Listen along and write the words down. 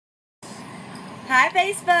Hi,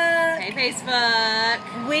 Facebook. Hey,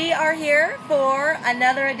 Facebook. We are here for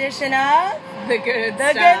another edition of The Good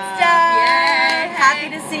Stuff. Yay. Hey. Happy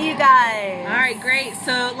to see you guys. All right, great.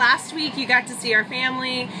 So last week you got to see our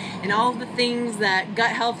family and all of the things that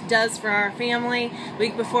gut health does for our family. The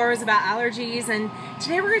week before was about allergies, and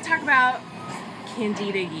today we're going to talk about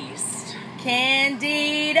Candida yeast.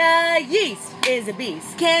 Candida yeast is a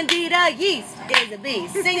beast. Candida yeast is a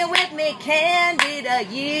beast. Sing it with me. Candida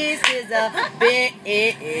yeast is a beast.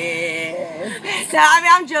 So,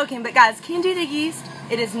 I'm joking, but guys, Candida yeast,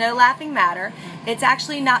 it is no laughing matter. It's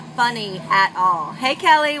actually not funny at all. Hey,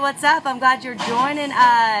 Kelly, what's up? I'm glad you're joining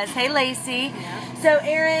us. Hey, Lacey. Yeah. So,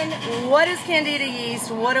 Erin, what is Candida yeast?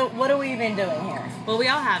 What are we even doing here? Well, we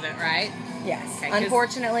all have it, right? Yes. Okay,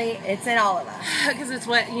 unfortunately, it's in all of us. Because it's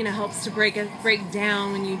what helps to break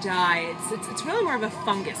down when you die. It's really more of a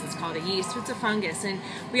fungus. It's called a yeast. It's a fungus, and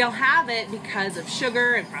we all have it because of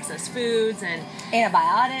sugar and processed foods and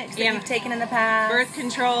antibiotics that you've taken in the past. Birth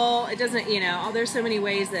control. It doesn't. There's so many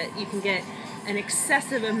ways that you can get an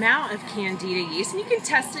excessive amount of Candida yeast, and you can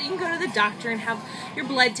test it. You can go to the doctor and have your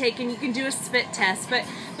blood taken. You can do a spit test, but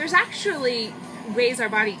there's actually ways our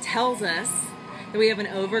body tells us that we have an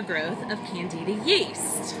overgrowth of Candida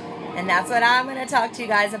yeast. And that's what I'm going to talk to you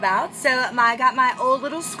guys about. So I got my old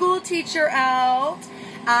little school teacher out.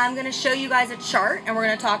 I'm going to show you guys a chart and we're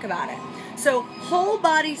going to talk about it. So whole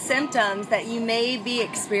body symptoms that you may be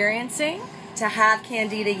experiencing to have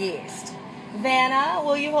Candida yeast. Vanna,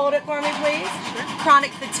 will you hold it for me, please? Sure.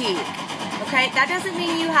 Chronic fatigue. Okay, that doesn't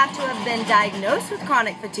mean you have to have been diagnosed with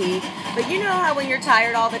chronic fatigue, but you know how when you're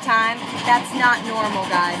tired all the time, that's not normal,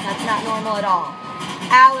 guys. That's not normal at all.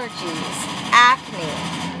 Allergies, acne,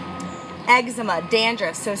 eczema,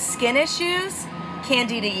 dandruff, so skin issues,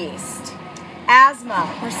 Candida yeast.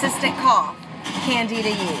 Asthma, persistent cough, Candida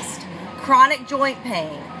yeast. Chronic joint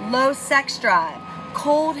pain, low sex drive,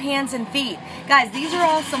 cold hands and feet. Guys, these are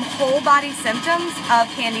all some whole body symptoms of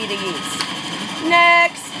Candida yeast.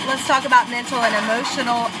 Next, let's talk about mental and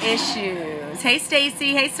emotional issues. Hey,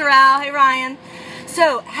 Stacy. Hey, Sorrel. Hey, Ryan.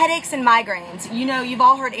 So, headaches and migraines. You've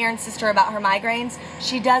all heard Erin's sister about her migraines.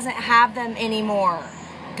 She doesn't have them anymore.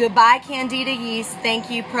 Goodbye, Candida yeast. Thank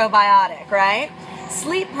you, probiotic, right?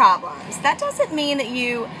 Sleep problems. That doesn't mean that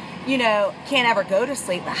you can't ever go to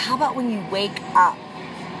sleep, but how about when you wake up,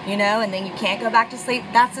 and then you can't go back to sleep?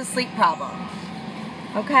 That's a sleep problem.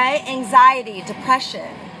 Okay? Anxiety, depression.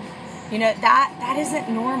 That isn't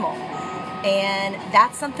normal. And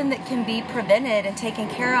that's something that can be prevented and taken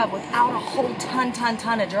care of without a whole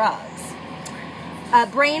ton of drugs.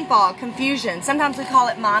 Brain fog, confusion. Sometimes we call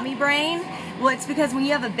it mommy brain. Well, it's because when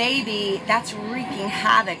you have a baby, that's wreaking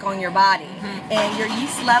havoc on your body. Mm-hmm. And your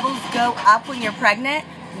yeast levels go up when you're pregnant,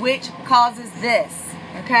 which causes this,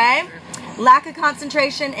 okay? Lack of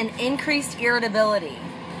concentration and increased irritability.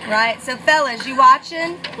 Right? So fellas, you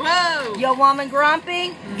watching? Whoa! Your woman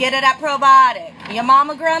grumpy? Get it at probiotic. Your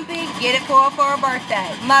mama grumpy? Get it for her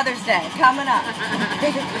birthday. Mother's Day coming up.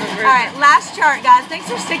 Alright, last chart, guys. Thanks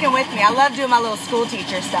for sticking with me. I love doing my little school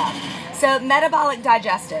teacher stuff. So metabolic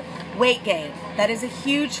digestive, weight gain. That is a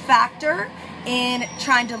huge factor in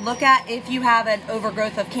trying to look at if you have an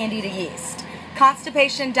overgrowth of Candida yeast.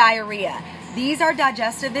 Constipation, diarrhea. These are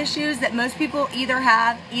digestive issues that most people either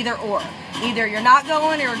have either or. Either you're not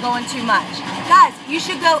going or you're going too much. Guys, you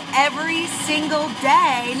should go every single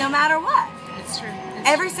day no matter what. It's true.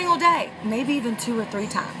 Every single day, maybe even 2 or 3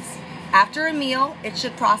 times. After a meal, it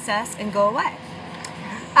should process and go away.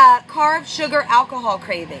 Carb, sugar, alcohol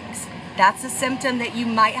cravings. That's a symptom that you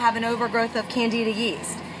might have an overgrowth of Candida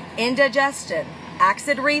yeast. Indigestion,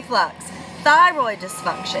 acid reflux, thyroid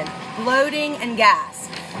dysfunction, bloating, and gas.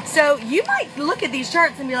 So you might look at these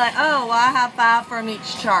charts and be like, oh, well, I have 5 from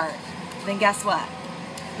each chart. Then guess what?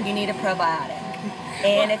 You need a probiotic.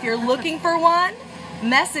 And if you're looking for one,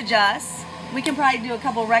 message us. We can probably do a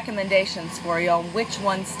couple recommendations for you on which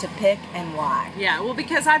ones to pick and why. Yeah, well,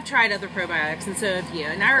 because I've tried other probiotics and so have you.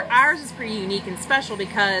 And ours is pretty unique and special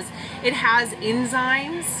because it has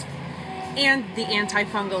enzymes and the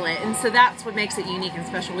antifungal it, and so that's what makes it unique and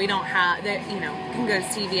special. We don't have that. You can go to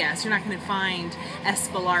CVS. You're not going to find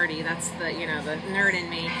Espilarti. That's the the nerd in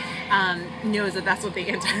me knows that's what the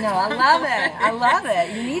antifungal. No, I love it. I love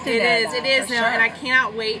it. You need to. It is. No, and I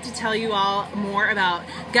cannot wait to tell you all more about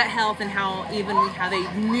gut health and how even we have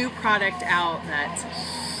a new product out that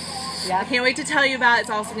I can't wait to tell you about. It's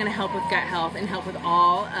also going to help with gut health and help with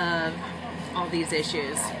all these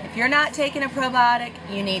issues. If you're not taking a probiotic,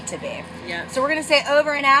 you need to be. Yeah. So we're going to say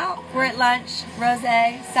over and out. We're at lunch.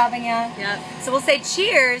 Rosé, Sauvignon. Yep. So we'll say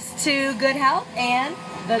cheers to good health and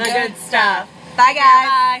the good stuff. Bye,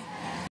 guys. Bye.